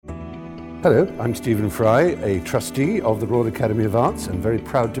Hello, I'm Stephen Fry, a trustee of the Royal Academy of Arts and very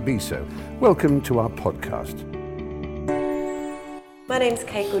proud to be so. Welcome to our podcast. My name's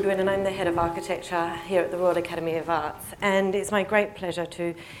Kate Goodwin and I'm the Head of Architecture here at the Royal Academy of Arts, and it's my great pleasure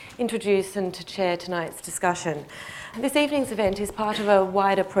to introduce and to chair tonight's discussion. This evening's event is part of a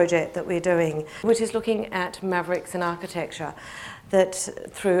wider project that we're doing, which is looking at mavericks in architecture, that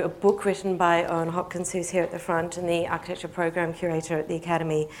through a book written by Owen Hopkins, who's here at the front, and the architecture program curator at the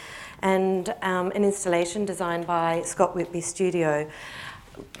Academy, and an installation designed by Scott Whitby Studio.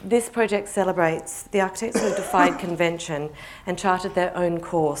 This project celebrates the architects who defied convention and charted their own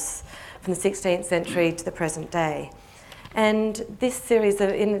course from the 16th century to the present day. And this series,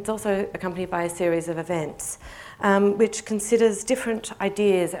 it's also accompanied by a series of events, which considers different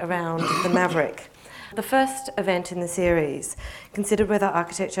ideas around the maverick. The first event in the series considered whether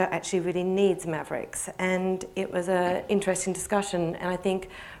architecture actually really needs mavericks, and it was an interesting discussion, and I think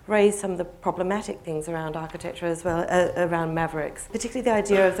raised some of the problematic things around architecture as well, around mavericks, particularly the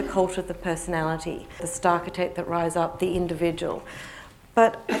idea of the cult of the personality, the star architect that rise up, the individual.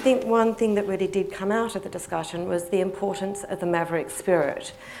 But I think one thing that really did come out of the discussion was the importance of the maverick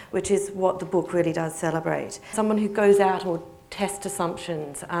spirit, which is what the book really does celebrate. Someone who goes out and will test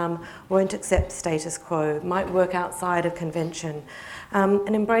assumptions, won't accept status quo, might work outside of convention,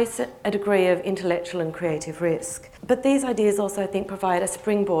 and embrace a degree of intellectual and creative risk. But these ideas also, I think, provide a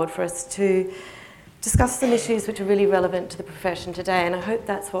springboard for us to discuss some issues which are really relevant to the profession today, and I hope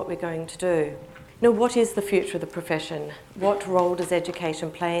that's what we're going to do. What is the future of the profession? What role does education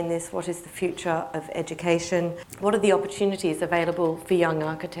play in this? What is the future of education? What are the opportunities available for young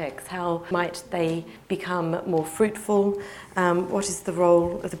architects? How might they become more fruitful? What is the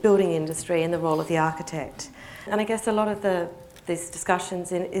role of the building industry and the role of the architect? And I guess a lot of these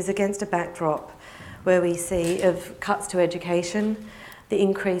discussions is against a backdrop where we see of cuts to education, the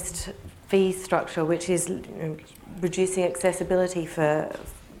increased fee structure, which is reducing accessibility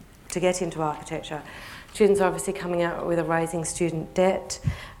to get into architecture. Students are obviously coming out with a rising student debt,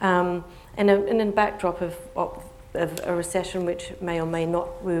 and a backdrop of a recession which we may or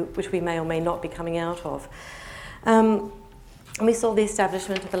may not be coming out of. And we saw the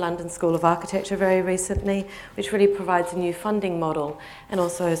establishment of the London School of Architecture very recently, which really provides a new funding model and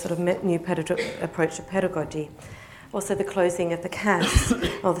also a sort of new approach to pedagogy. Also the closing of the CAS,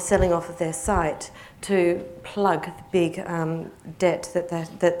 or the selling off of their site, to plug the big debt that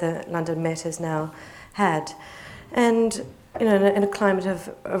the London Met has now had. And in a climate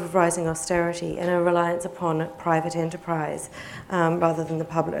of rising austerity and a reliance upon private enterprise rather than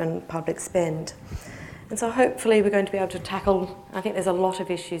the public spend. And so hopefully we're going to be able to tackle, I think there's a lot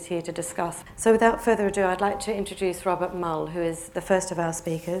of issues here to discuss. So without further ado, I'd like to introduce Robert Mull, who is the first of our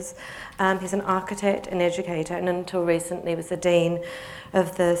speakers. He's an architect and educator, and until recently was the Dean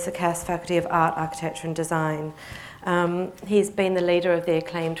of the SOCAS Faculty of Art, Architecture and Design. He's been the leader of the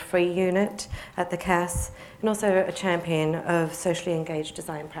acclaimed Free Unit at the CAS, and also a champion of socially engaged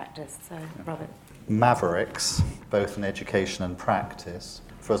design practice. So, Robert. Mavericks, both in education and practice.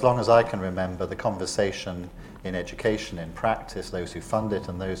 For as long as I can remember, the conversation in education, in practice, those who fund it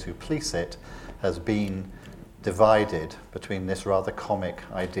and those who police it, has been divided between this rather comic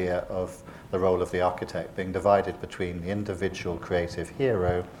idea of the role of the architect, being divided between the individual creative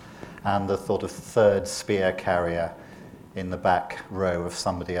hero and the sort of third spear carrier in the back row of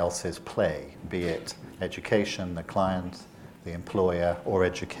somebody else's play, be it education, the client, the employer, or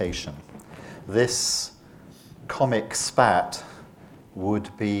education. This comic spat would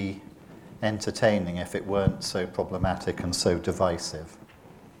be entertaining if it weren't so problematic and so divisive.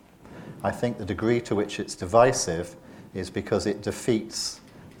 I think the degree to which it's divisive is because it defeats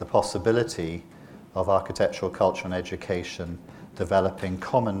the possibility of architectural culture and education developing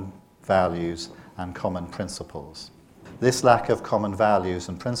common values and common principles. This lack of common values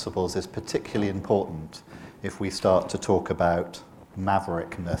and principles is particularly important if we start to talk about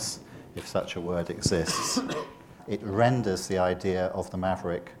maverickness, if such a word exists. It renders the idea of the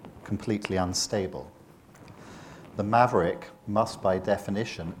maverick completely unstable. The maverick must, by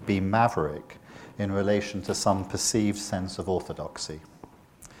definition, be maverick in relation to some perceived sense of orthodoxy.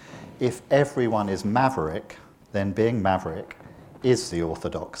 If everyone is maverick, then being maverick is the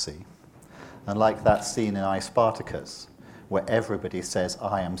orthodoxy. And like that scene in I, Spartacus, where everybody says,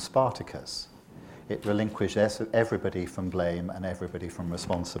 I am Spartacus, it relinquishes everybody from blame and everybody from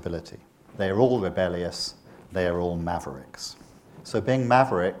responsibility. They are all rebellious. They are all mavericks. So being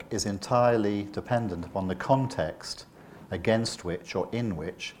maverick is entirely dependent upon the context against which or in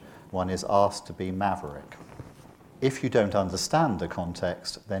which one is asked to be maverick. If you don't understand the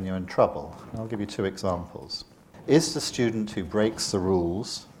context, then you're in trouble. I'll give you two examples. Is the student who breaks the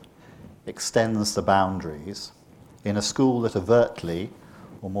rules extends the boundaries in a school that overtly,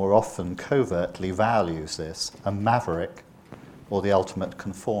 or more often covertly, values this, a maverick or the ultimate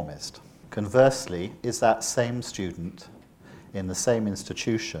conformist? Conversely, is that same student in the same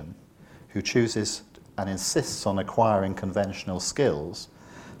institution who chooses and insists on acquiring conventional skills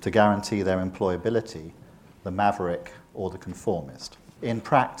to guarantee their employability, the maverick or the conformist? In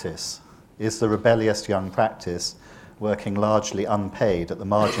practice, is the rebellious young practice working largely unpaid at the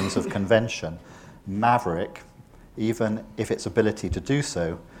margins of convention maverick, even if its ability to do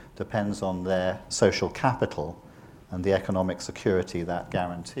so depends on their social capital and the economic security that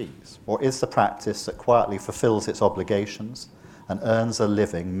guarantees? Or is the practice that quietly fulfills its obligations and earns a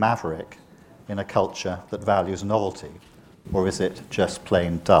living maverick in a culture that values novelty? Or is it just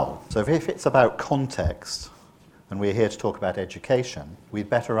plain dull? So if it's about context, and we're here to talk about education, we'd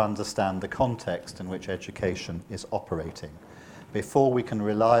better understand the context in which education is operating before we can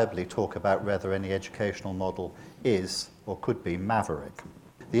reliably talk about whether any educational model is or could be maverick.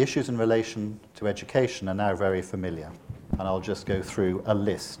 The issues in relation to education are now very familiar, and I'll just go through a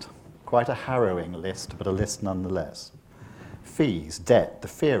list. Quite a harrowing list, but a list nonetheless. Fees, debt, the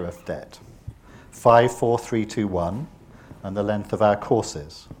fear of debt. 54321, and the length of our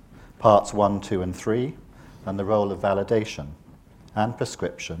courses. Parts 1, 2, and 3, and the role of validation, and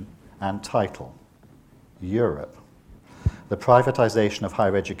prescription, and title. Europe. The privatization of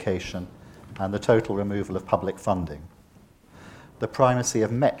higher education and the total removal of public funding. The primacy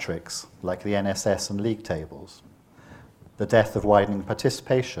of metrics like the NSS and league tables. The death of widening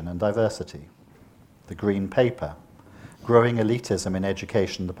participation and diversity. The Green Paper. Growing elitism in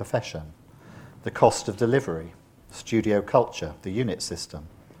education and the profession. The cost of delivery. Studio culture, the unit system.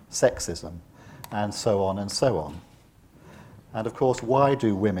 Sexism. And so on and so on. And of course, why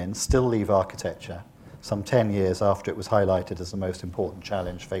do women still leave architecture some 10 years after it was highlighted as the most important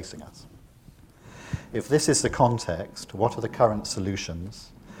challenge facing us? If this is the context, what are the current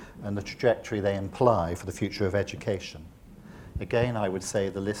solutions and the trajectory they imply for the future of education? Again, I would say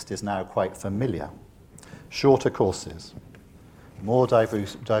the list is now quite familiar. Shorter courses, more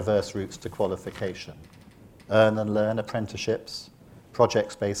diverse routes to qualification, earn and learn apprenticeships,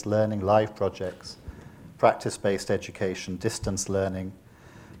 projects-based learning, live projects, practice-based education, distance learning,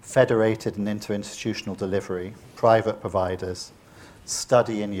 federated and interinstitutional delivery, private providers,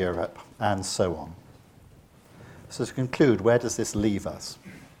 study in Europe, and so on. So to conclude, where does this leave us?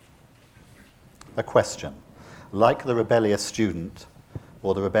 A question. Like the rebellious student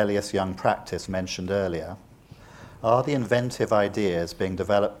or the rebellious young practice mentioned earlier, are the inventive ideas being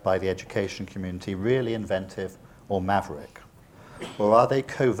developed by the education community really inventive or maverick? Or are they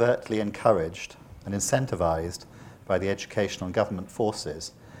covertly encouraged and incentivized by the educational and government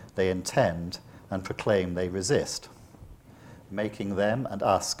forces they intend and proclaim they resist, making them and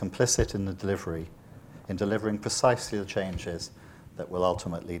us complicit in the delivery, in delivering precisely the changes that will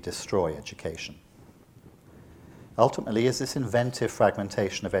ultimately destroy education? Ultimately, is this inventive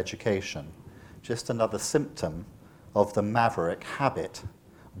fragmentation of education just another symptom of the maverick habit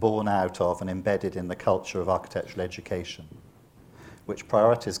born out of and embedded in the culture of architectural education, which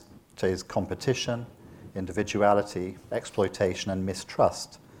prioritizes competition, individuality, exploitation, and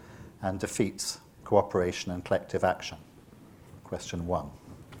mistrust, and defeats cooperation and collective action? Question 1.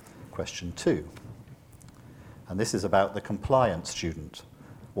 Question 2. And this is about the compliant student,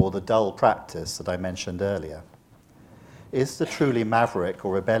 or the dull practice that I mentioned earlier. Is the truly maverick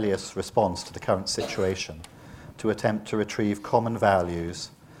or rebellious response to the current situation to attempt to retrieve common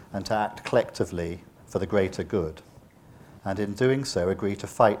values and to act collectively for the greater good, and in doing so agree to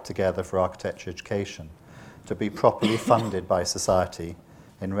fight together for architecture education to be properly funded by society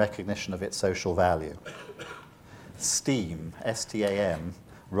in recognition of its social value? STEAM, S-T-A-M,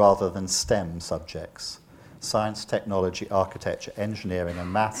 rather than STEM subjects, science, technology, architecture, engineering,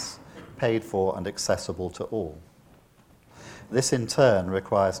 and maths, paid for and accessible to all. This in turn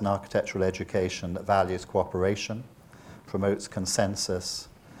requires an architectural education that values cooperation, promotes consensus,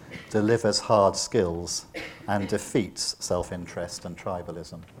 delivers hard skills, and defeats self-interest and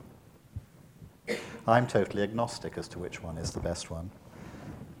tribalism. I'm totally agnostic as to which one is the best one.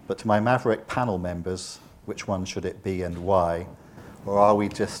 But to my maverick panel members, which one should it be and why? Or are we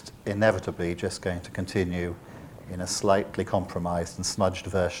just inevitably just going to continue in a slightly compromised and smudged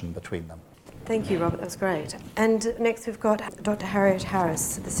version between them? Thank you, Robert. That was great. And next we've got Dr. Harriet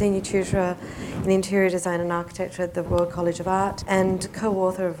Harris, the Senior Tutor in Interior Design and Architecture at the Royal College of Art and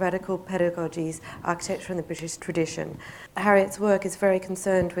co-author of Radical Pedagogies, Architecture in the British Tradition. Harriet's work is very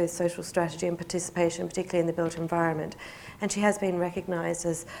concerned with social strategy and participation, particularly in the built environment, and she has been recognised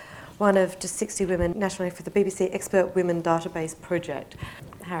as one of just 60 women nationally for the BBC Expert Women Database Project.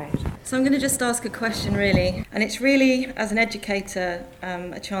 Harriet. So I'm going to just ask a question really, and it's really, as an educator,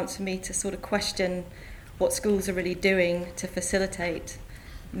 a chance for me to sort of question what schools are really doing to facilitate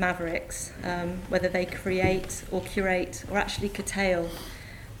mavericks, whether they create or curate or actually curtail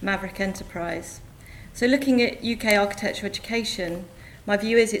maverick enterprise. So looking at UK architecture education, my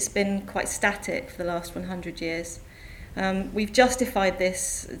view is it's been quite static for the last 100 years. We've justified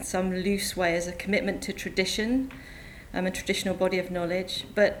this in some loose way as a commitment to tradition, a traditional body of knowledge,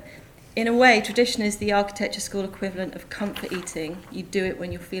 but in a way tradition is the architecture school equivalent of comfort eating. You do it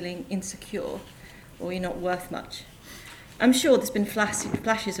when you're feeling insecure or you're not worth much. I'm sure there's been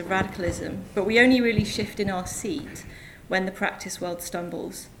flashes of radicalism, but we only really shift in our seat when the practice world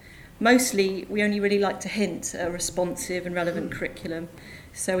stumbles. Mostly, we only really like to hint at a responsive and relevant curriculum,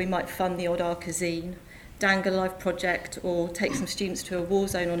 so we might fund the odd Arcazine, dangle a live project, or take some students to a war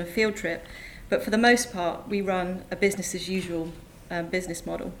zone on a field trip, but for the most part, we run a business-as-usual business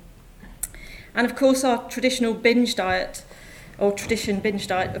model. And of course, our traditional binge diet, or tradition binge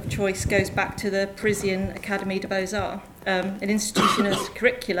diet of choice, goes back to the Parisian Académie des Beaux-Arts, an institution whose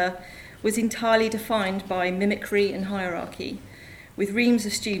curricula was entirely defined by mimicry and hierarchy, with reams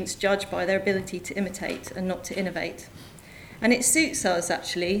of students judged by their ability to imitate and not to innovate. And it suits us,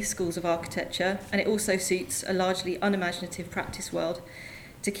 actually, schools of architecture, and it also suits a largely unimaginative practice world,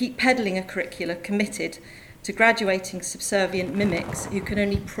 to keep peddling a curricula committed to graduating subservient mimics who can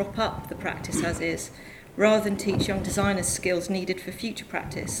only prop up the practice as is, rather than teach young designers skills needed for future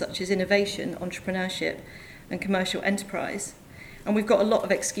practice, such as innovation, entrepreneurship, and commercial enterprise. And we've got a lot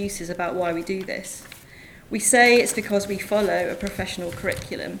of excuses about why we do this. We say it's because we follow a professional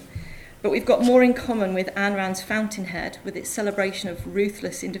curriculum, but we've got more in common with Ayn Rand's Fountainhead, with its celebration of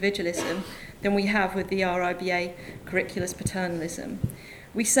ruthless individualism, than we have with the RIBA curriculus paternalism.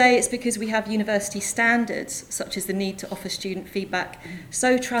 We say it's because we have university standards, such as the need to offer student feedback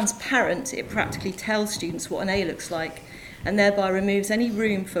so transparent it practically tells students what an A looks like, and thereby removes any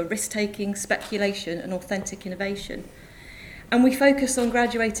room for risk-taking, speculation, and authentic innovation. And we focus on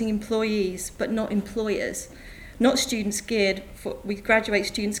graduating employees, but not employers. We graduate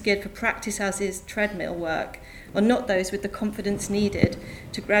students geared for practice as is treadmill work, or not those with the confidence needed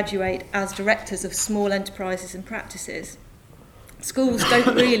to graduate as directors of small enterprises and practices. Schools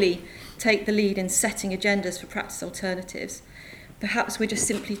don't really take the lead in setting agendas for practice alternatives. Perhaps we're just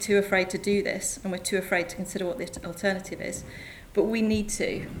simply too afraid to do this, and we're too afraid to consider what the alternative is. But we need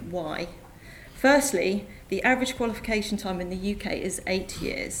to. Why? Firstly, the average qualification time in the UK is 8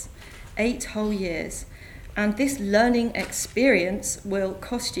 years. 8 whole years. And this learning experience will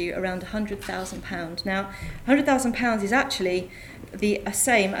cost you around £100,000. Now, £100,000 is actually the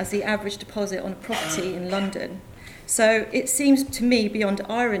same as the average deposit on a property in London. So it seems to me beyond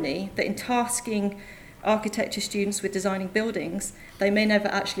irony that in tasking architecture students with designing buildings, they may never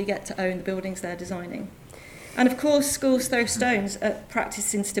actually get to own the buildings they're designing. And of course, schools throw stones at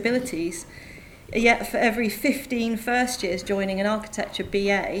practice instabilities. Yet for every 15 first years joining an architecture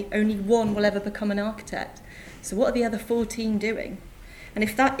BA, only one will ever become an architect. So what are the other 14 doing? And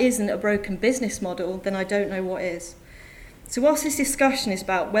if that isn't a broken business model, then I don't know what is. So whilst this discussion is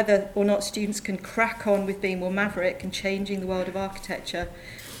about whether or not students can crack on with being more maverick and changing the world of architecture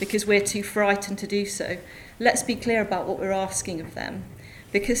because we're too frightened to do so, let's be clear about what we're asking of them.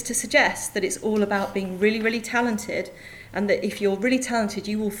 Because to suggest that it's all about being really, really talented, and that if you're really talented,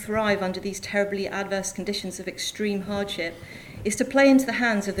 you will thrive under these terribly adverse conditions of extreme hardship, is to play into the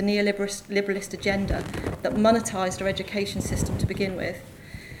hands of the neoliberalist agenda that monetised our education system to begin with.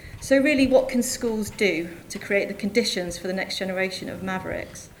 So really, what can schools do to create the conditions for the next generation of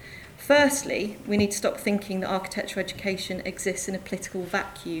mavericks? Firstly, we need to stop thinking that architecture education exists in a political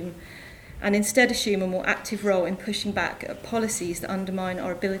vacuum, and instead assume a more active role in pushing back at policies that undermine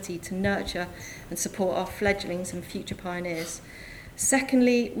our ability to nurture and support our fledglings and future pioneers.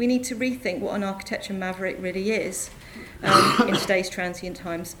 Secondly, we need to rethink what an architecture maverick really is in today's transient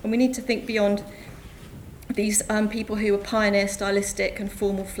times, and we need to think beyond these people who are pioneer, stylistic and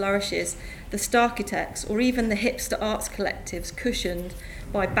formal flourishes, the Starchitects, or even the hipster arts collectives cushioned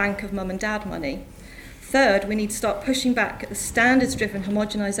by bank of mum and dad money. Third, we need to start pushing back at the standards-driven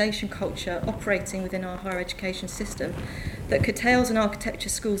homogenisation culture operating within our higher education system that curtails an architecture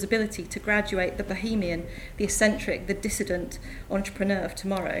school's ability to graduate the bohemian, the eccentric, the dissident entrepreneur of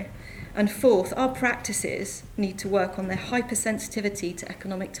tomorrow. And fourth, our practices need to work on their hypersensitivity to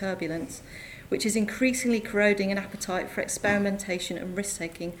economic turbulence, which is increasingly corroding an appetite for experimentation and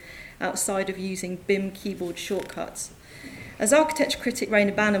risk-taking outside of using BIM keyboard shortcuts. As architecture critic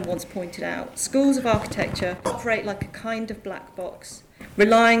Raina Banham once pointed out, schools of architecture operate like a kind of black box,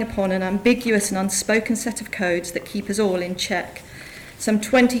 relying upon an ambiguous and unspoken set of codes that keep us all in check. Some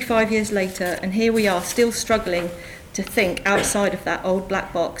 25 years later, and here we are still struggling to think outside of that old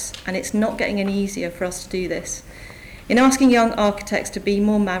black box, and it's not getting any easier for us to do this. In asking young architects to be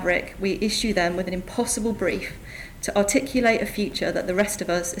more maverick, we issue them with an impossible brief to articulate a future that the rest of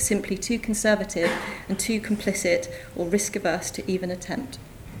us are simply too conservative and too complicit or risk-averse to even attempt.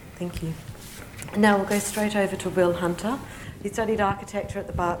 Thank you. Now we'll go straight over to Will Hunter. He studied architecture at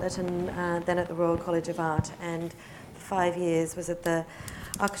the Bartlett and then at the Royal College of Art, and for 5 years was at the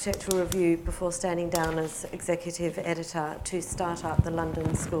Architectural Review before standing down as executive editor to start up the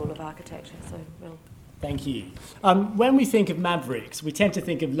London School of Architecture. So, Will. Thank you. When we think of mavericks, we tend to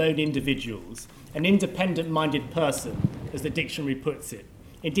think of lone individuals, an independent-minded person, as the dictionary puts it.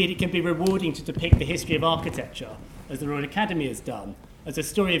 Indeed, it can be rewarding to depict the history of architecture, as the Royal Academy has done, as a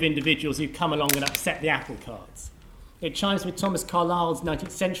story of individuals who come along and upset the apple carts. It chimes with Thomas Carlyle's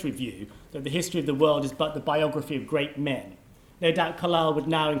 19th century view that the history of the world is but the biography of great men. No doubt Carlyle would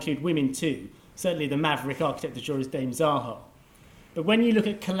now include women too, certainly the maverick architect du jour is Dame Zaha. But when you look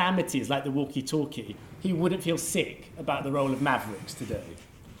at calamities like the walkie-talkie, who wouldn't feel sick about the role of mavericks today?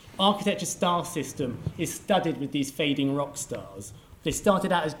 Architecture's star system is studded with these fading rock stars. They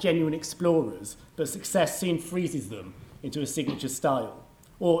started out as genuine explorers, but success soon freezes them into a signature style.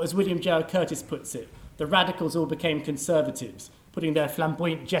 Or, as William J. Curtis puts it, the radicals all became conservatives, putting their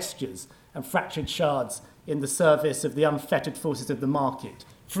flamboyant gestures and fractured shards in the service of the unfettered forces of the market.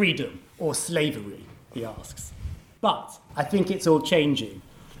 Freedom or slavery, he asks. But I think it's all changing.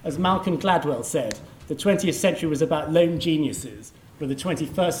 As Malcolm Gladwell said, the 20th century was about lone geniuses, but the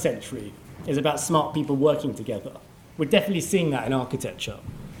 21st century is about smart people working together. We're definitely seeing that in architecture.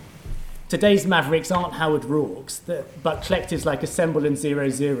 Today's mavericks aren't Howard Rorke's, but collectives like Assemble and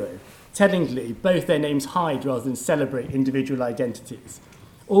 00. Tellingly, both their names hide rather than celebrate individual identities.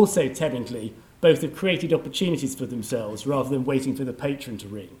 Also tellingly, both have created opportunities for themselves rather than waiting for the patron to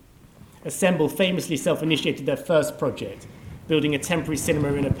ring. Assemble famously self-initiated their first project, building a temporary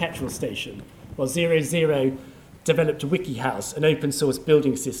cinema in a petrol station, while 00 developed a WikiHouse, an open-source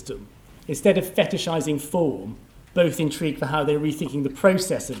building system. Instead of fetishizing form, both intrigue for how they're rethinking the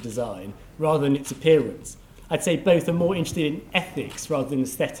process of design rather than its appearance. I'd say both are more interested in ethics rather than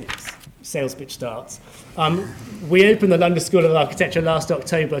aesthetics. Sales pitch starts. We opened the London School of Architecture last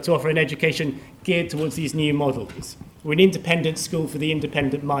October to offer an education geared towards these new models. We're an independent school for the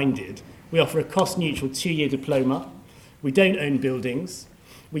independent-minded. We offer a cost-neutral 2-year diploma. We don't own buildings.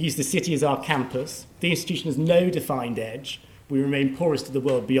 We use the city as our campus. The institution has no defined edge. We remain porous to the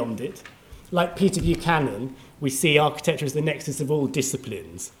world beyond it. Like Peter Buchanan, we see architecture as the nexus of all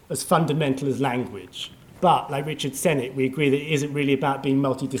disciplines, as fundamental as language. But, like Richard Sennett, we agree that it isn't really about being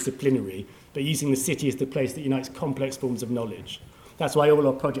multidisciplinary, but using the city as the place that unites complex forms of knowledge. That's why all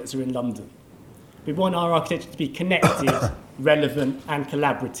our projects are in London. We want our architecture to be connected, relevant, and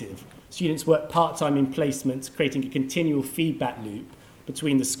collaborative. Students work part-time in placements, creating a continual feedback loop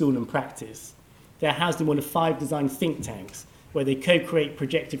between the school and practice. They're housed in one of 5 design think tanks, where they co-create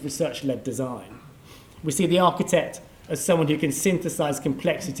projective research-led design. We see the architect as someone who can synthesize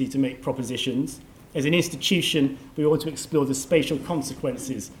complexity to make propositions. As an institution, we want to explore the spatial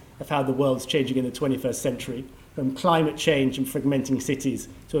consequences of how the world's changing in the 21st century, from climate change and fragmenting cities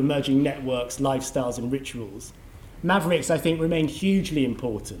to emerging networks, lifestyles, and rituals. Mavericks, I think, remain hugely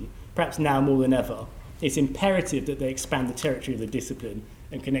important, perhaps now more than ever. It's imperative that they expand the territory of the discipline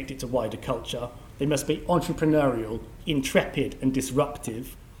and connect it to wider culture. They must be entrepreneurial, intrepid, and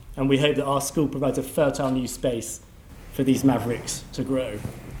disruptive, and we hope that our school provides a fertile new space for these mavericks to grow.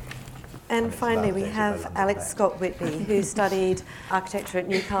 And finally, we have Alex Scott Whitby, who studied architecture at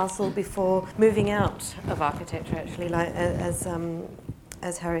Newcastle before moving out of architecture, actually, like,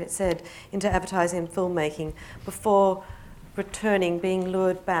 as Harriet said, into advertising and filmmaking, before returning, being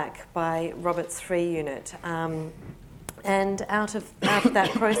lured back by Robert's Free Unit. And out of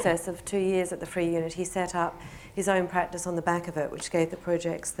that process of 2 years at the Free Unit, he set up his own practice on the back of it, which gave the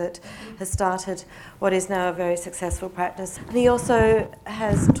projects that has started what is now a very successful practice. And he also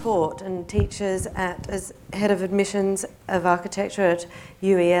has taught and teaches as head of admissions of architecture at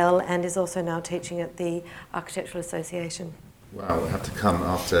UEL, and is also now teaching at the Architectural Association. Wow, we have to come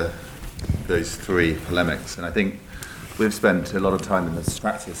after those 3 polemics, and I think we've spent a lot of time in this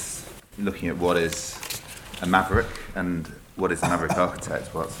practice looking at what is a maverick and what is a maverick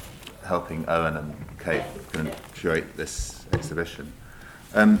architect, what's helping Owen and Kate curate this exhibition.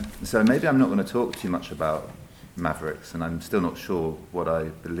 So maybe I'm not going to talk too much about mavericks, and I'm still not sure what I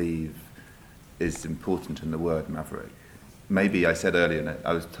believe is important in the word maverick. Maybe I said earlier,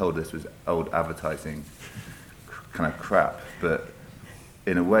 I was told this was old advertising kind of crap, but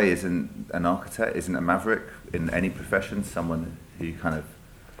in a way, isn't an architect, isn't a maverick in any profession, someone who kind of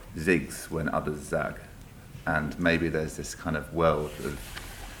zigs when others zag. And maybe there's this kind of world of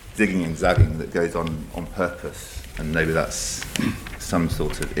zigging and zagging that goes on purpose, and maybe that's some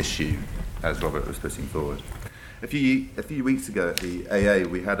sort of issue, as Robert was putting forward. A few weeks ago at the AA,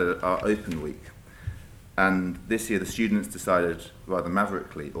 we had our open week, and this year the students decided, rather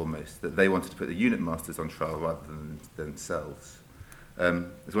maverickly almost, that they wanted to put the unit masters on trial rather than themselves.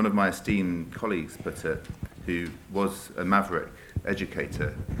 As one of my esteemed colleagues put it, who was a maverick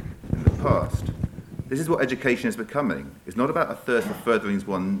educator in the past, this is what education is becoming. It's not about a thirst for furthering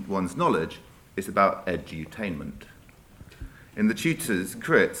one's knowledge, it's about edutainment. In the tutor's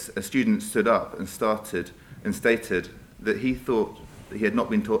crits, a student stood up and stated that he thought that he had not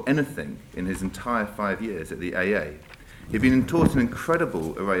been taught anything in his entire 5 years at the AA. He'd been taught an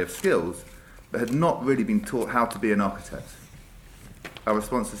incredible array of skills, but had not really been taught how to be an architect. Our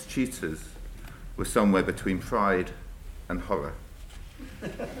response as tutors was somewhere between pride and horror.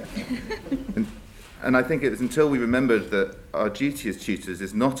 And I think it was until we remembered that our duty as tutors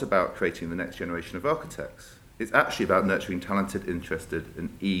is not about creating the next generation of architects. It's actually about nurturing talented, interested, and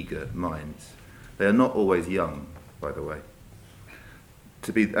eager minds. They are not always young, by the way.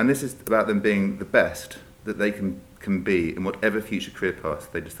 And this is about them being the best that they can be in whatever future career path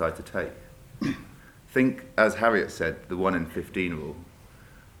they decide to take. Think, as Harriet said, the 1 in 15 rule.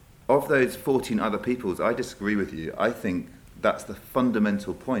 Of those 14 other peoples, I disagree with you. I think that's the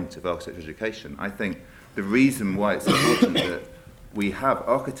fundamental point of architecture education. I think the reason why it's important that we have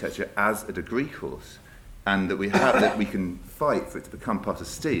architecture as a degree course and that we can fight for it to become part of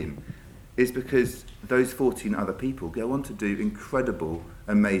STEAM is because those 14 other people go on to do incredible,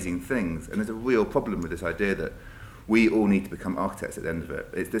 amazing things. And there's a real problem with this idea that we all need to become architects at the end of it.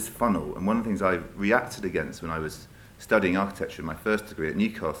 It's this funnel. And one of the things I reacted against when I was studying architecture in my first degree at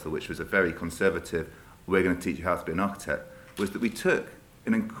Newcastle, which was a very conservative, we're going to teach you how to be an architect, was that we took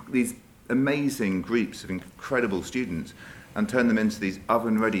these amazing groups of incredible students and turned them into these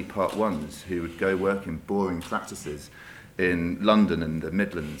oven-ready Part 1s who would go work in boring practices in London and the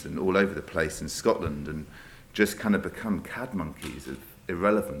Midlands and all over the place in Scotland and just kind of become CAD monkeys of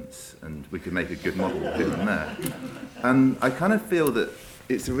irrelevance, and we could make a good model here and there. And I kind of feel that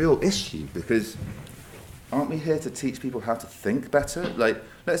it's a real issue because aren't we here to teach people how to think better? Like,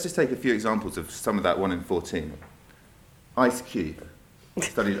 let's just take a few examples of some of that 1 in 14. Ice Cube,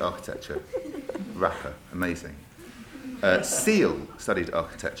 studied architecture. Rapper, amazing. Seal studied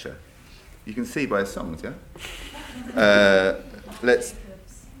architecture. You can see by his songs, yeah? Let's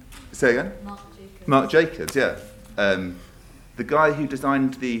say again? Marc Jacobs, yeah. The guy who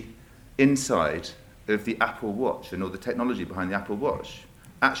designed the inside of the Apple Watch and all the technology behind the Apple Watch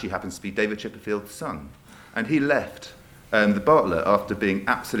actually happens to be David Chipperfield's son. And he left the Bartlett after being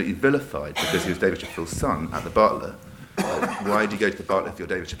absolutely vilified because he was David Chipperfield's son at the Bartlett. Why do you go to the Bartlett if you're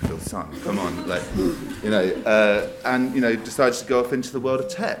David Chipperfield's son? Come on, decides to go off into the world of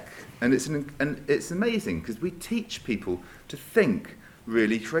tech. And it's amazing because we teach people to think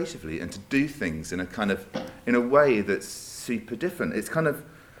really creatively and to do things in a way that's super different. It's kind of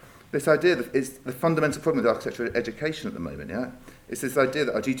this idea that it's the fundamental problem with architectural education at the moment, yeah? It's this idea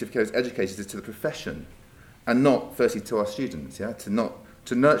that our duty of care as educators is to the profession and not firstly to our students, yeah?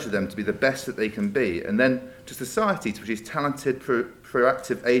 To nurture them to be the best that they can be, and then to society to produce talented,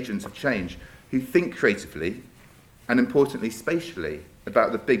 proactive agents of change who think creatively and, importantly, spatially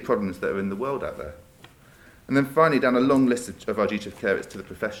about the big problems that are in the world out there. And then finally, down a long list of our duty of care, it's to the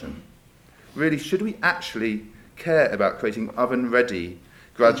profession. Really, should we actually care about creating oven-ready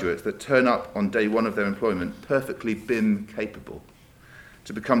graduates that turn up on day one of their employment perfectly BIM capable,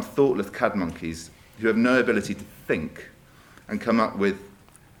 to become thoughtless CAD monkeys who have no ability to think and come up with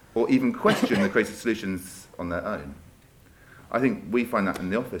or even question the creative solutions on their own? I think we find that in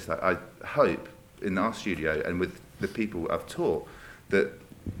the office. I hope in our studio and with the people I've taught that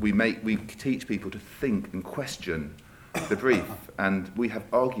we teach people to think and question the brief, and we have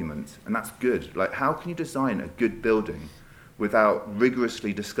arguments, and that's good. Like, how can you design a good building without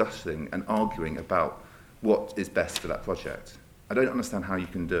rigorously discussing and arguing about what is best for that project? I don't understand how you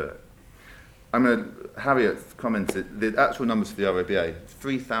can do it. Harriet commented, the actual numbers for the ROBA,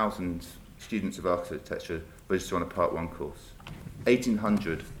 3,000 students of architecture register on a Part 1 course.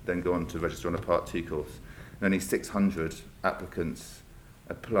 1,800 then go on to register on a Part 2 course. And only 600 applicants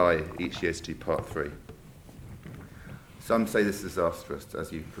apply each year to do Part 3. Some say this is disastrous.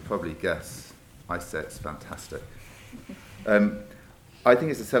 As you could probably guess, I say it's fantastic. I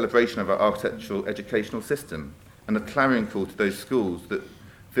think it's a celebration of our architectural educational system and a clarion call to those schools that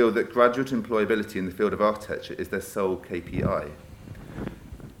feel that graduate employability in the field of architecture is their sole KPI.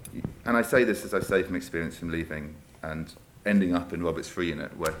 And I say this as I say from experience from leaving and ending up in Robert's Free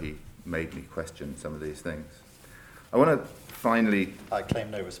Unit, where he made me question some of these things. I want to finally... I claim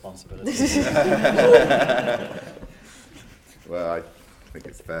no responsibility. Well, I think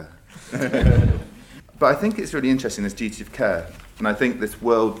it's fair. But I think it's really interesting, this duty of care. And I think this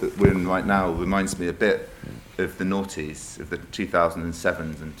world that we're in right now reminds me a bit of the noughties, of the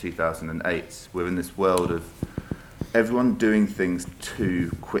 2007s and 2008s. We're in this world of everyone doing things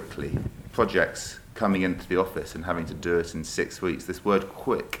too quickly. Projects coming into the office and having to do it in 6 weeks. This word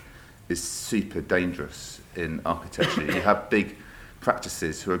quick is super dangerous in architecture. You have big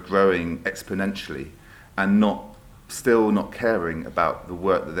practices who are growing exponentially and still not caring about the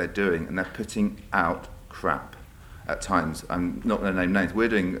work that they're doing, and they're putting out crap at times. I'm not going to name names. We're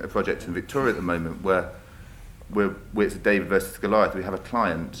doing a project in Victoria at the moment where it's David versus Goliath. We have a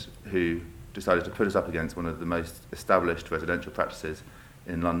client who decided to put us up against one of the most established residential practices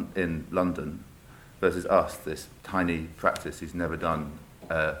in London versus us, this tiny practice who's never done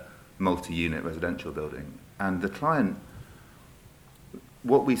a multi-unit residential building. And the client,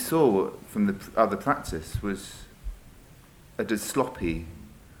 what we saw from the other practice was a sloppy,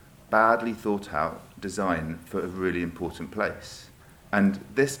 badly thought out design for a really important place. And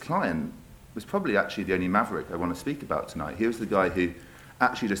this client was probably actually the only maverick I want to speak about tonight. He was the guy who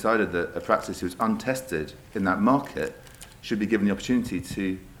actually decided that a practice who was untested in that market should be given the opportunity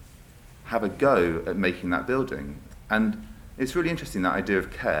to have a go at making that building. And it's really interesting, that idea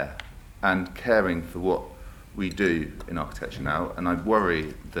of care and caring for what we do in architecture now. And I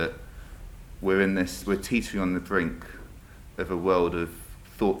worry that we're teetering on the brink of a world of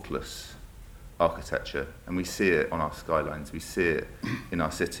thoughtless architecture, and we see it on our skylines, we see it in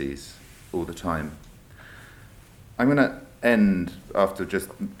our cities all the time. I'm going to end after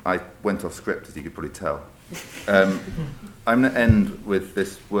I went off script, as you could probably tell. I'm going to end with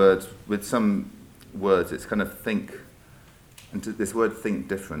some words. It's kind of this word think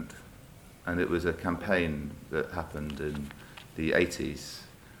different, and it was a campaign that happened in the 80s.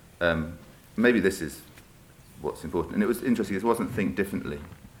 Maybe this is what's important. And it was interesting, it wasn't think differently.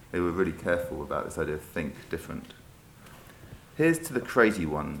 They were really careful about this idea of think different. Here's to the crazy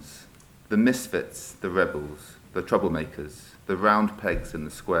ones, the misfits, the rebels, the troublemakers, the round pegs in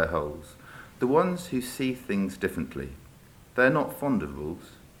the square holes, the ones who see things differently. They're not fond of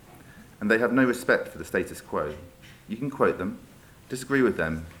rules, and they have no respect for the status quo. You can quote them, disagree with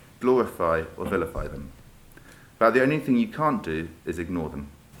them, glorify or vilify them. But the only thing you can't do is ignore them,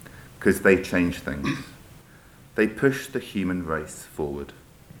 because they change things. They push the human race forward.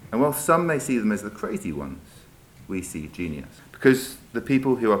 And while some may see them as the crazy ones, we see genius. Because the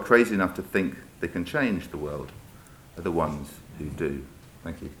people who are crazy enough to think they can change the world are the ones who do.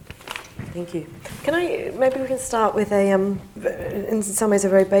 Thank you. Thank you. Maybe we can start with in some ways a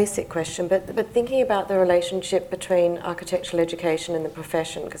very basic question, but thinking about the relationship between architectural education and the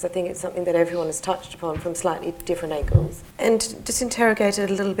profession, because I think it's something that everyone has touched upon from slightly different angles. And just interrogate it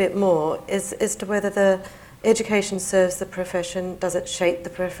a little bit more as to whether the education serves the profession, does it shape the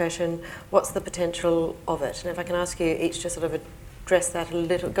profession, what's the potential of it? And if I can ask you each to sort of address that a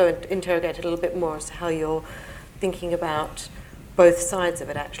little, go and interrogate it a little bit more as to how you're thinking about both sides of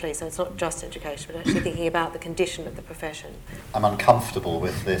it, actually. So it's not just education, but actually thinking about the condition of the profession. I'm uncomfortable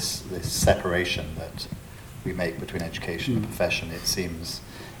with this separation that we make between education and profession. It seems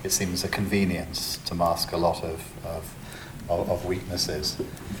a convenience to mask a lot of weaknesses.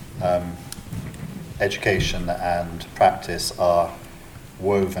 Education and practice are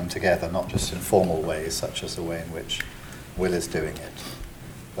woven together, not just in formal ways, such as the way in which Will is doing it,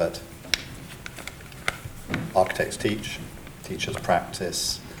 but architects teach, teachers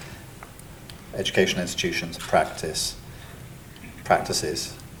practice, educational institutions practice,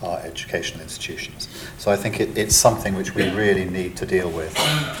 practices are educational institutions. So I think it's something which we really need to deal with.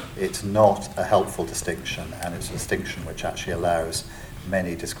 It's not a helpful distinction, and it's a distinction which actually allows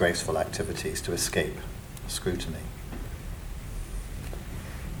many disgraceful activities to escape scrutiny.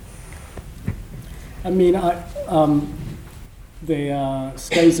 I mean,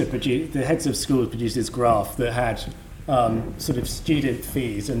 SCOSA the heads of schools produced this graph that had sort of student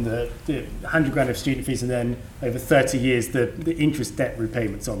fees and the 100 grand of student fees, and then over 30 years the interest debt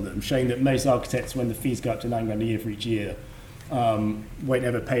repayments on them, showing that most architects, when the fees go up to 9 grand a year for each year, won't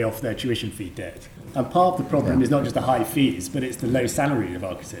ever pay off their tuition fee debt. And part of the problem is not just the high fees, but it's the low salary of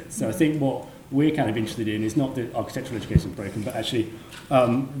architects. So I think what we're kind of interested in is not that architectural education is broken, but actually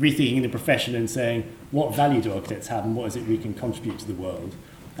rethinking the profession and saying, what value do architects have and what is it we can contribute to the world?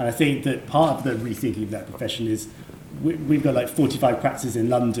 And I think that part of the rethinking of that profession is we've got like 45 practices in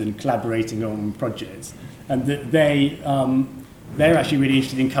London collaborating on projects, and that they they're actually really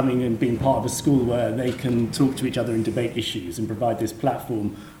interested in coming and being part of a school where they can talk to each other and debate issues and provide this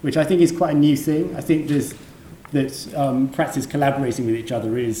platform, which I think is quite a new thing. I think that practice collaborating with each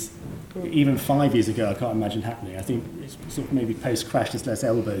other is, even 5 years ago, I can't imagine happening. I think it's sort of maybe post-crash, there's less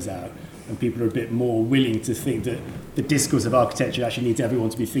elbows out, and people are a bit more willing to think that the discourse of architecture actually needs everyone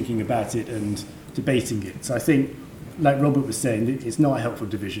to be thinking about it and debating it. So I think, like Robert was saying, it's not a helpful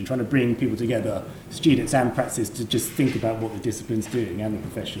division. Trying to bring people together, students and practice, to just think about what the discipline's doing and the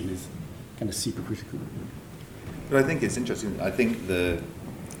profession is kind of super critical. But I think it's interesting. I think that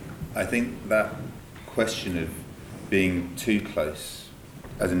question of being too close,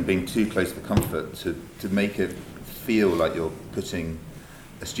 as in being too close for comfort, to make it feel like you're putting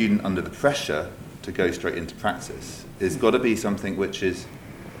a student under the pressure to go straight into practice, has got to be something which is,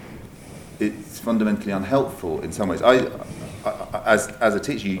 it's fundamentally unhelpful in some ways. As a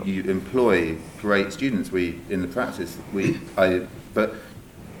teacher, you employ great students. In the practice, but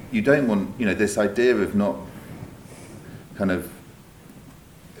you don't want, this idea of not kind of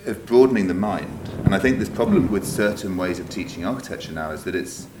broadening the mind. And I think this problem with certain ways of teaching architecture now is that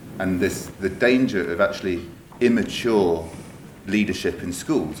the danger of actually immature leadership in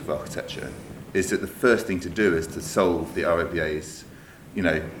schools of architecture is that the first thing to do is to solve the RIBA's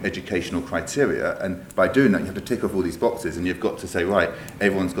educational criteria, and by doing that you have to tick off all these boxes, and you've got to say, right,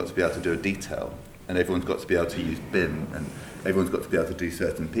 everyone's got to be able to do a detail, and everyone's got to be able to use BIM, and everyone's got to be able to do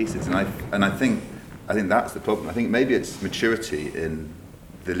certain pieces, and I think that's the problem. I think maybe it's maturity in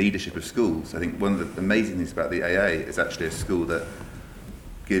the leadership of schools. I think one of the amazing things about the AA is actually a school that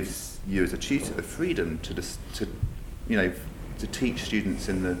gives you as a tutor the freedom to teach students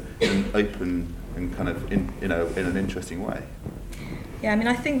in an open and kind of in an interesting way. Yeah, I mean,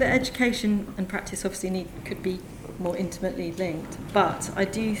 I think that education and practice obviously could be more intimately linked, but I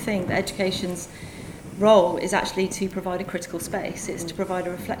do think that education's role is actually to provide a critical space. It's to provide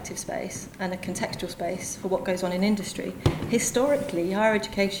a reflective space and a contextual space for what goes on in industry. Historically, higher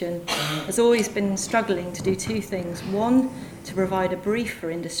education has always been struggling to do two things. One, to provide a brief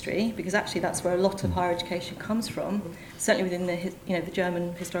for industry, because actually that's where a lot of higher education comes from, certainly within the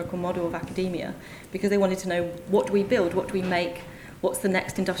German historical model of academia, because they wanted to know, what do we build, what do we make, what's the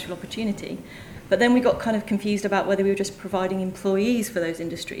next industrial opportunity. But then we got kind of confused about whether we were just providing employees for those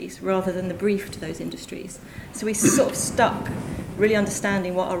industries rather than the brief to those industries. So we sort of stuck really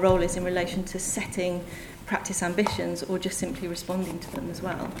understanding what our role is in relation to setting practice ambitions or just simply responding to them as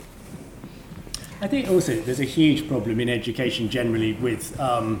well. I think also there's a huge problem in education generally with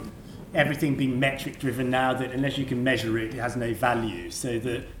everything being metric driven now, that unless you can measure it, it has no value. So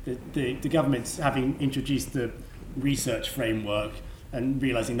the government's having introduced the research framework and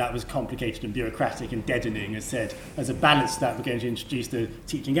realising that was complicated and bureaucratic and deadening, has said, as a balance to that, we're going to introduce the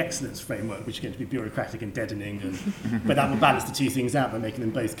teaching excellence framework, which is going to be bureaucratic and deadening, but that will balance the two things out by making them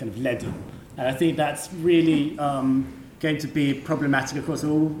both kind of leaden. And I think that's really going to be problematic across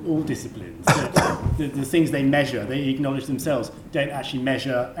all disciplines. The things they measure, they acknowledge themselves, don't actually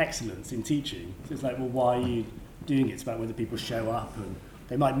measure excellence in teaching. So it's like, well, why are you doing it? It's about whether people show up, and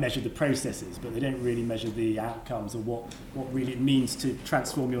they might measure the processes, but they don't really measure the outcomes or what really it means to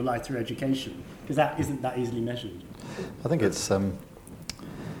transform your life through education, because that isn't that easily measured. I think it's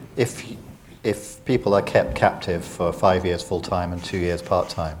if people are kept captive for 5 years full-time and 2 years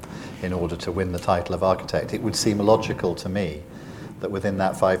part-time in order to win the title of architect, it would seem logical to me that within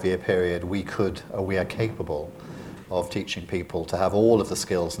that 5-year period we are capable of teaching people to have all of the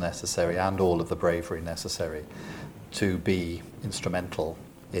skills necessary and all of the bravery necessary to be instrumental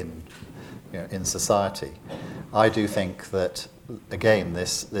in society. I do think that, again,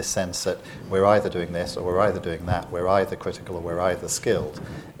 this sense that we're either doing this or we're either doing that, we're either critical or we're either skilled,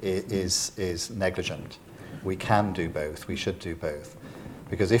 is negligent. We can do both, we should do both.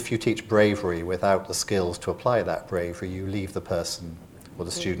 Because if you teach bravery without the skills to apply that bravery, you leave the person or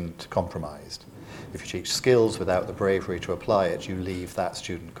the student compromised. If you teach skills without the bravery to apply it, you leave that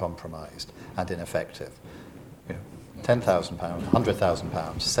student compromised and ineffective. £10,000,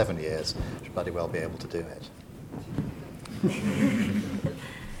 £100,000, 7 years, should bloody well be able to do it.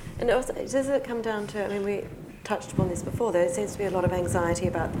 And also, does it come down to, I mean, we touched upon this before, there seems to be a lot of anxiety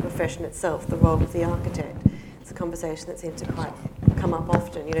about the profession itself, the role of the architect. It's a conversation that seems to quite come up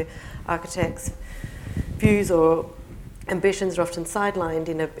often. Architects' views or ambitions are often sidelined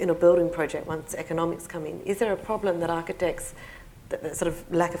in a building project once economics come in. Is there a problem that architects, that sort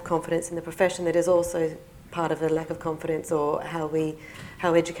of lack of confidence in the profession, that is also part of the lack of confidence, or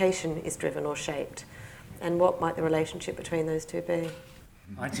how education is driven or shaped? And what might the relationship between those two be?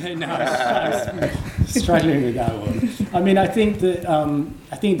 I don't know. I'm struggling with that one. I mean, I think that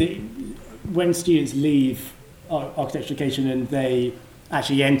when students leave architecture education and they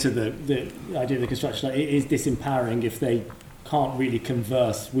actually enter the idea of the construction, it is disempowering if they can't really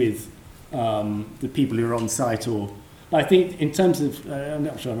converse with the people who are on site. Or I think in terms of, I'm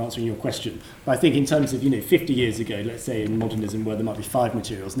not sure I'm answering your question, but I think in terms of 50 years ago, let's say in modernism where there might be 5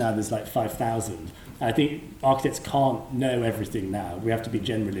 materials, now there's like 5,000. I think architects can't know everything now. We have to be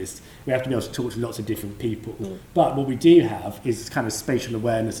generalists. We have to be able to talk to lots of different people. But what we do have is kind of spatial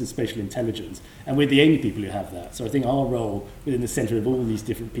awareness and spatial intelligence. And we're the only people who have that. So I think our role within the centre of all these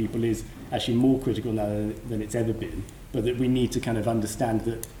different people is actually more critical now than it's ever been. But that we need to kind of understand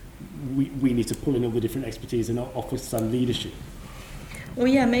that we need to pull in all the different expertise and offer some leadership. Well,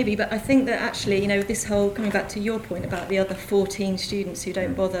 yeah, maybe, but I think that actually, this whole, coming back to your point about the other 14 students who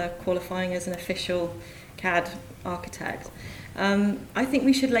don't bother qualifying as an official CAD architect, I think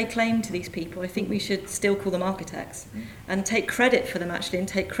we should lay claim to these people. I think we should still call them architects and take credit for them, actually, and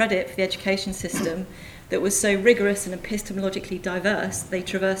take credit for the education system that was so rigorous and epistemologically diverse. They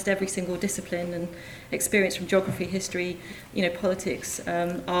traversed every single discipline and experience from geography, history, politics,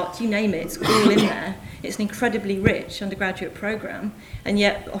 art, you name it, it's all in there. It's an incredibly rich undergraduate programme, and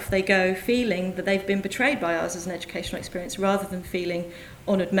yet off they go feeling that they've been betrayed by us as an educational experience rather than feeling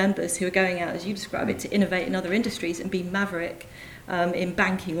honoured members who are going out, as you describe it, to innovate in other industries and be maverick in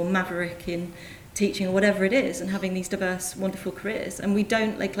banking or maverick in teaching or whatever it is, and having these diverse, wonderful careers. And we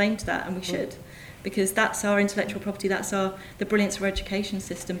don't lay claim to that, and we should. Because that's our intellectual property, that's the brilliance of our education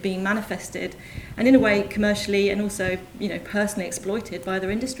system being manifested and in a way commercially and also personally exploited by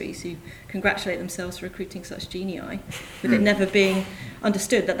other industries who congratulate themselves for recruiting such genii, with it never being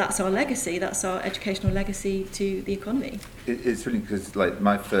understood that that's our legacy, that's our educational legacy to the economy. It's really because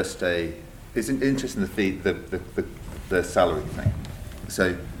my first day, it's interesting the salary thing.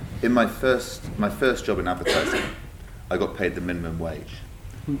 So in my first job in advertising, I got paid the minimum wage.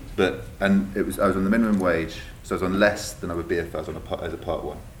 I was on the minimum wage, so I was on less than I would be if I was as a part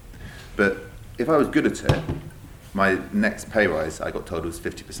one. But if I was good at it, my next pay rise I got told was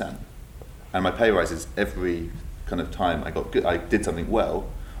 50%, and my pay rises every kind of time I got good, I did something well,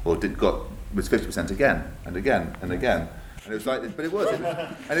 or was 50% again and again and again, and it was like, but it was,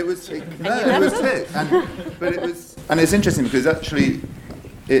 and it was it was it, but it was, and it's interesting because actually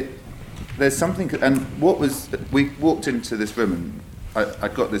there's something, and we walked into this room and I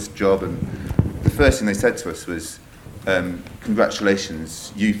got this job, and the first thing they said to us was,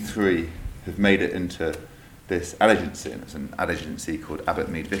 congratulations, you 3 have made it into this ad agency. And it's an ad agency called Abbott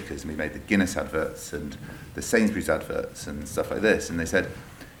Mead Vickers, and we made the Guinness adverts and the Sainsbury's adverts and stuff like this. And they said,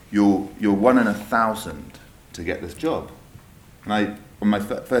 you're 1 in 1,000 to get this job. And on my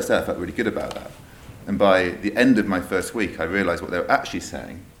first day, I felt really good about that. And by the end of my first week, I realised what they were actually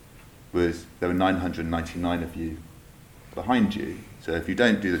saying was there were 999 of you behind you. So if you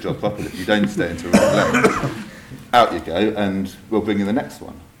don't do the job properly, if you don't stay until round 11, out you go, and we'll bring you the next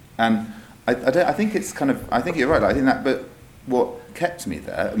one. And I think it's I think you're right. I think that, but what kept me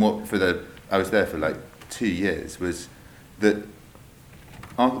there, and I was there for 2 years, was that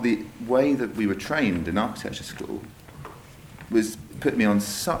the way that we were trained in architecture school put me on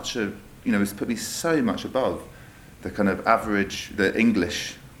put me so much above the kind of average, the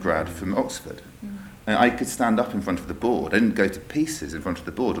English grad from Oxford. And I could stand up in front of the board. I didn't go to pieces in front of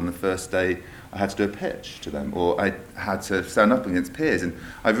the board. On the first day, I had to do a pitch to them, or I had to stand up against peers. And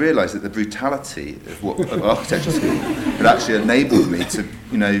I realised that the brutality of architecture school had actually enabled me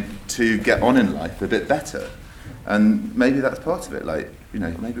to get on in life a bit better. And maybe that's part of it.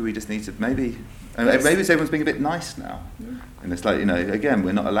 Maybe we just need to maybe everyone's being a bit nice now. And it's again,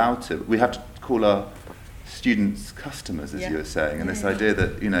 we're not allowed to. We have to call our students customers, as you were saying, and this idea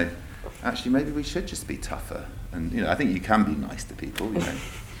that actually, maybe we should just be tougher. And, I think you can be nice to people,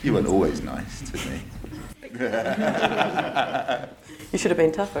 You weren't always nice to me. You should have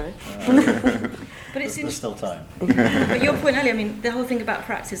been tougher, eh? But There's still time. But your point earlier, the whole thing about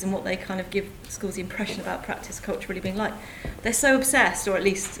practice and what they kind of give schools the impression about practice culture really being like, they're so obsessed, or at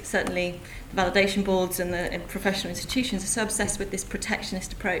least certainly the validation boards and the professional institutions are so obsessed with this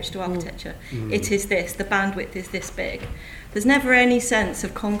protectionist approach to architecture. It is this, the bandwidth is this big. There's never any sense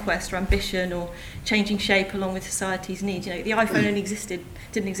of conquest or ambition or changing shape along with society's needs. The iPhone only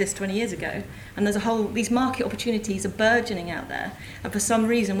didn't exist 20 years ago, and these market opportunities are burgeoning out there, and for some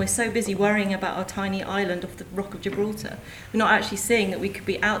reason we're so busy worrying about our tiny island off the Rock of Gibraltar, we're not actually seeing that we could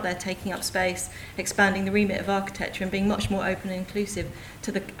be out there taking up space, expanding the remit of architecture and being much more open and inclusive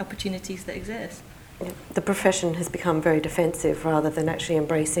to the opportunities that exist. The profession has become very defensive rather than actually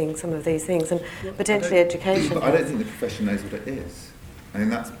embracing some of these things, and potentially education. But I don't think the profession knows what it is. I mean,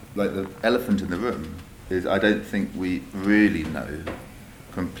 that's the elephant in the room, is I don't think we really know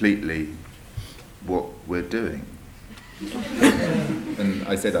completely what we're doing. And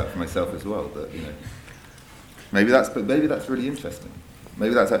I say that for myself as well, that, you know, maybe that's really interesting.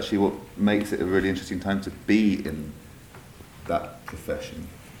 Maybe that's actually what makes it a really interesting time to be in that profession,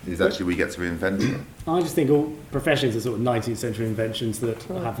 is actually we get to reinvent it. I just think all professions are sort of 19th century inventions that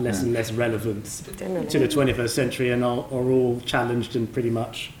have less and less relevance to the 21st century and are all challenged and pretty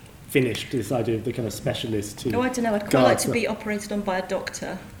much finished, this idea of the kind of specialist who I don't know, I'd quite like to be operated on by a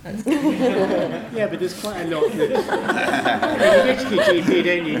doctor. Yeah, but there's quite a lot that... you get to your GP,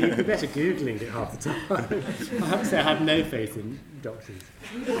 don't you? You'd be better Googling it half the time. I have to say I have no faith in doctors.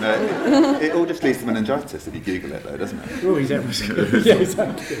 No, it all just leads to meningitis if you Google it, though, doesn't it? Oh, exactly. Yeah,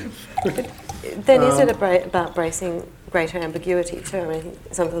 exactly. Then is it about bracing greater ambiguity too? I mean, I think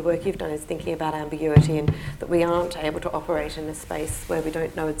some of the work you've done is thinking about ambiguity and that we aren't able to operate in a space where we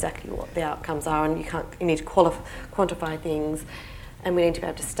don't know exactly what the outcomes are, and you need to quantify things, and we need to be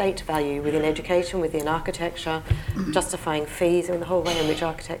able to state value within education, within architecture, justifying fees. I mean, the whole way in which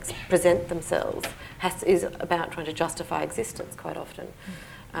architects present themselves is about trying to justify existence quite often,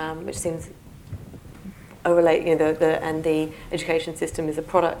 which seems overlay, you know, and the education system is a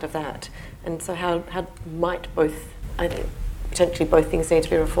product of that. And so how might both, I think, potentially both things need to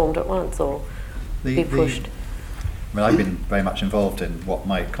be reformed at once or be pushed? I mean, I've been very much involved in what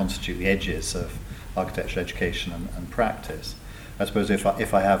might constitute the edges of architectural education and practice. I suppose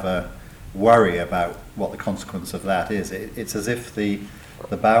if I have a worry about what the consequence of that is, it's as if the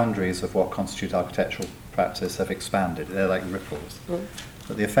boundaries of what constitutes architectural practice have expanded. They're like ripples.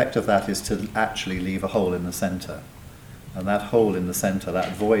 But the effect of that is to actually leave a hole in the centre. And that hole in the centre,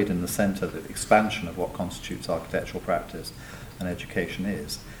 that void in the centre, the expansion of what constitutes architectural practice and education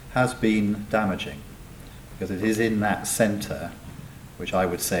has been damaging. Because it is in that centre, which I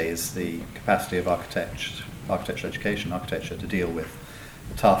would say is the capacity of architectural education, architecture to deal with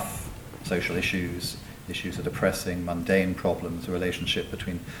tough social issues that are pressing, mundane problems, the relationship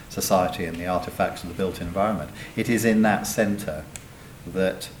between society and the artefacts of the built environment. It is in that centre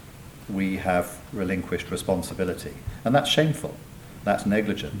that we have relinquished responsibility. And that's shameful, that's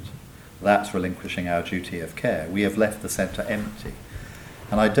negligent, that's relinquishing our duty of care. We have left the centre empty.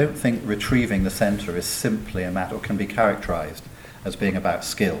 And I don't think retrieving the centre is simply a matter, or can be characterised as being about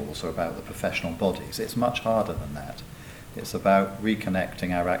skills or about the professional bodies. It's much harder than that. It's about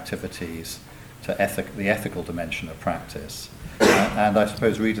reconnecting our activities to the ethical dimension of practice, and I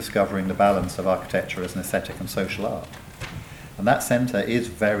suppose rediscovering the balance of architecture as an aesthetic and social art. And that centre is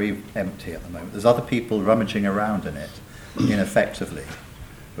very empty at the moment. There's other people rummaging around in it ineffectively,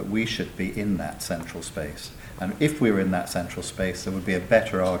 but we should be in that central space. And if we were in that central space, there would be a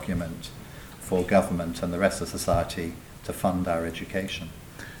better argument for government and the rest of society to fund our education.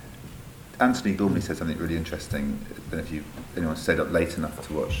 Anthony Gormley said something really interesting. I don't know if anyone stayed up late enough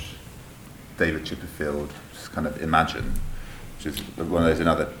to watch David Chipperfield's kind of Imagine, which is one of those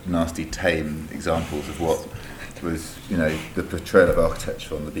another nasty, tame examples of what was, you know, the portrayal of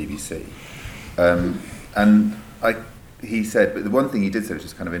architecture on the BBC. He said, but the one thing he did say, which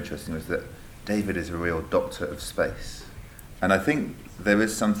is kind of interesting, was that David is a real doctor of space. And I think there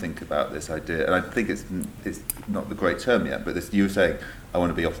is something about this idea, and I think it's not the great term yet, but this, you were saying, I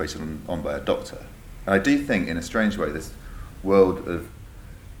want to be operated on by a doctor. And I do think, in a strange way, this world of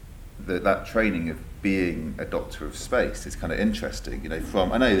that training of being a doctor of space is kind of interesting. You know,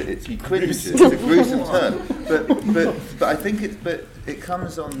 I know that you cringe, it's a gruesome term, but I think it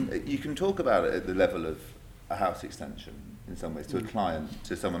comes on. You can talk about it at the level of a house extension in some ways to a client,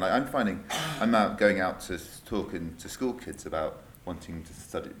 to someone. Like I'm going out to talking to school kids about wanting to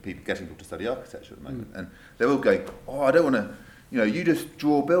getting people to study architecture at the moment, and they're all going, "Oh, I don't want to." You know, you just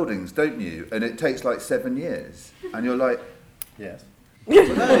draw buildings, don't you? And it takes like 7 years, and you're like, yes.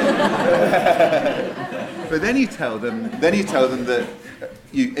 But then you tell them that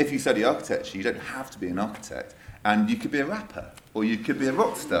if you study architecture, you don't have to be an architect, and you could be a rapper, or you could be a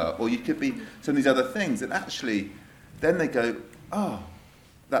rock star, or you could be some of these other things. And actually, then they go, oh,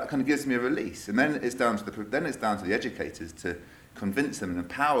 that kind of gives me a release. And then it's down to the educators to convince them and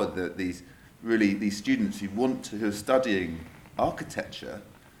empower these students who are studying architecture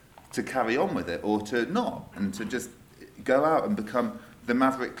to carry on with it or to not, and to just go out and become the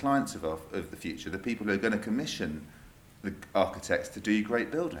maverick clients of the future, the people who are going to commission the architects to do great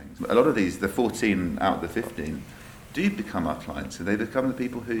buildings. A lot of these, the 14 out of the 15, do become our clients, and they become the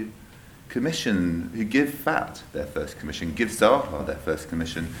people who give FAT their first commission, give Zaha their first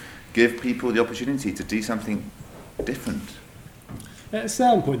commission, give people the opportunity to do something different. At a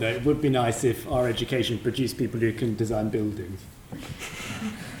certain point, though, it would be nice if our education produced people who can design buildings.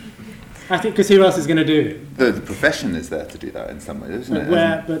 I think because who else is going to do it? The profession is there to do that in some way, isn't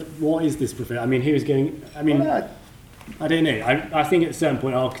it? But what is this profession? I mean, who's going... I mean, I don't know. I think at a certain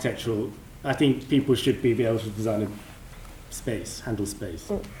point, architectural, I think people should be able to design a space, handle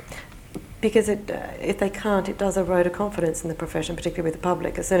space. Because if they can't, it does erode a confidence in the profession, particularly with the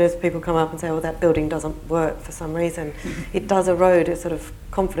public. As soon as people come up and say, well, that building doesn't work for some reason, it does erode a sort of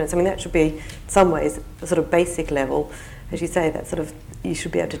confidence. I mean, that should be, in some ways, a sort of basic level. As you say, that sort of, you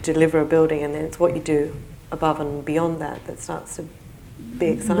should be able to deliver a building, and then it's what you do above and beyond that starts to be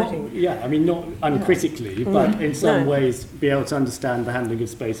exciting. Not uncritically, but in some ways be able to understand the handling of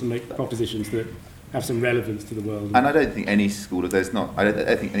space and make propositions that have some relevance to the world. And I don't think any school, I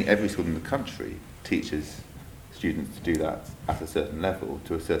think every school in the country teaches students to do that at a certain level,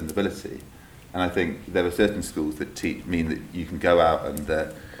 to a certain ability. And I think there are certain schools that mean that you can go out and,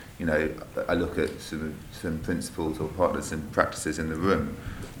 I look at some principals or partners and practices in the room,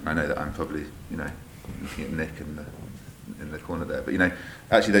 and I know that I'm probably, looking at Nick in the corner there, but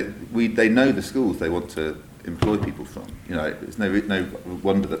actually they know the schools they want to employ people from. It's no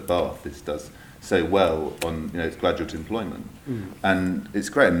wonder that Bath does so well on its graduate employment, and it's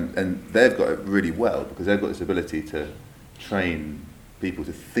great, and they've got it really well because they've got this ability to train people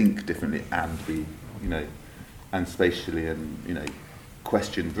to think differently and be and spatially and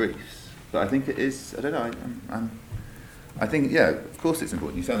question briefs. But I think it is, I don't know, I think of course it's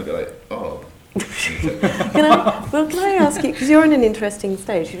important. You sound a bit like Can I ask you, because you're in an interesting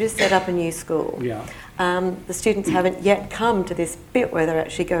stage, you just set up a new school. Yeah. The students haven't yet come to this bit where they're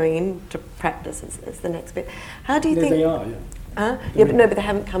actually going into practice as the next bit. How do you think... They are, but they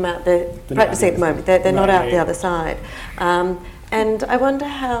haven't come out, they're practicing at the moment, they're not out the other side. And I wonder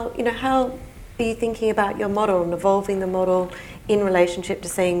how are you thinking about your model and evolving the model in relationship to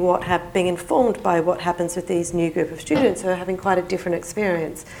seeing being informed by what happens with these new group of students who are having quite a different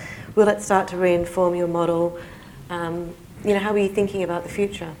experience? Will it start to re-inform your model? How are you thinking about the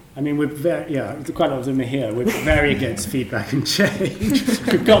future? I mean, we're quite a lot of them are here. We're very against feedback and change.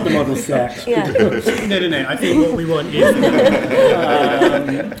 We've got the model set. Yeah. No. I think what we want is...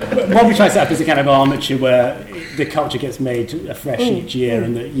 what we try to set up is a kind of armature where the culture gets made afresh each year,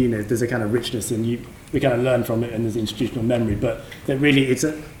 and that there's a kind of richness, and we kind of learn from it, and there's institutional memory. But that really, it's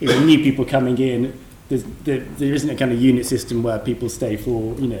new people coming in. There isn't a kind of unit system where people stay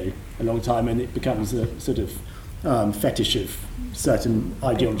for a long time, and it becomes a sort of fetish of certain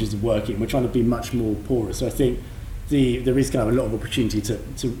ideologies of working. We're trying to be much more porous. So I think there is kind of a lot of opportunity to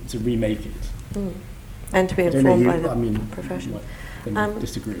remake it. And to be informed by the profession.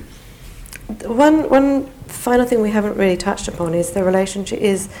 Disagree. One final thing we haven't really touched upon is the relationship,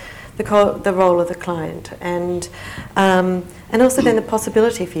 is the role of the client, and also then the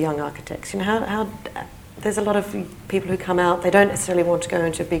possibility for young architects. How there's a lot of people who come out, they don't necessarily want to go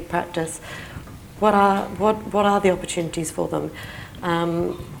into a big practice. What are the opportunities for them?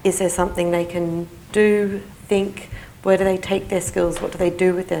 Is there something they can do, think? Where do they take their skills? What do they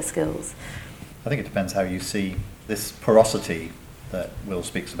do with their skills? I think it depends how you see this porosity that Will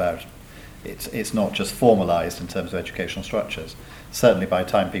speaks about. It's not just formalised in terms of educational structures. Certainly by the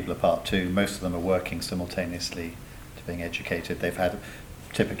time people are part two, most of them are working simultaneously to being educated. They've had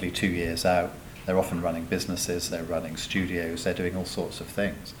typically 2 years out. They're often running businesses, they're running studios, they're doing all sorts of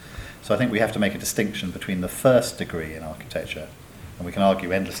things. So I think we have to make a distinction between the first degree in architecture, and we can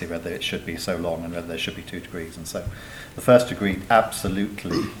argue endlessly whether it should be so long and whether there should be 2 degrees. And so the first degree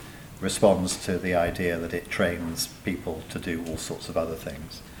absolutely responds to the idea that it trains people to do all sorts of other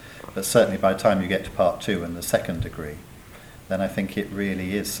things. But certainly by the time you get to part 2 and the second degree, then I think it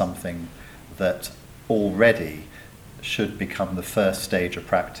really is something that already should become the first stage of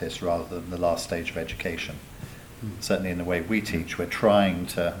practice rather than the last stage of education. Certainly in the way we teach, we're trying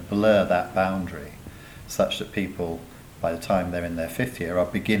to blur that boundary such that people, by the time they're in their 5th year, are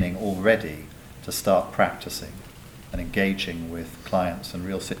beginning already to start practicing and engaging with clients and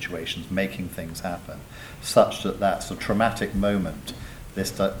real situations, making things happen, such that that sort of traumatic moment,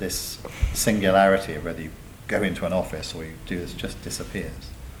 this singularity of whether you go into an office or you do this, just disappears.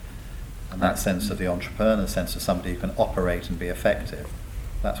 And that sense of the entrepreneur, the sense of somebody who can operate and be effective,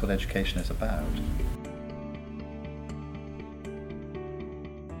 that's what education is about.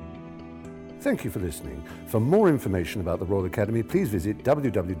 Thank you for listening. For more information about the Royal Academy, please visit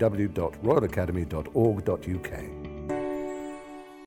www.royalacademy.org.uk.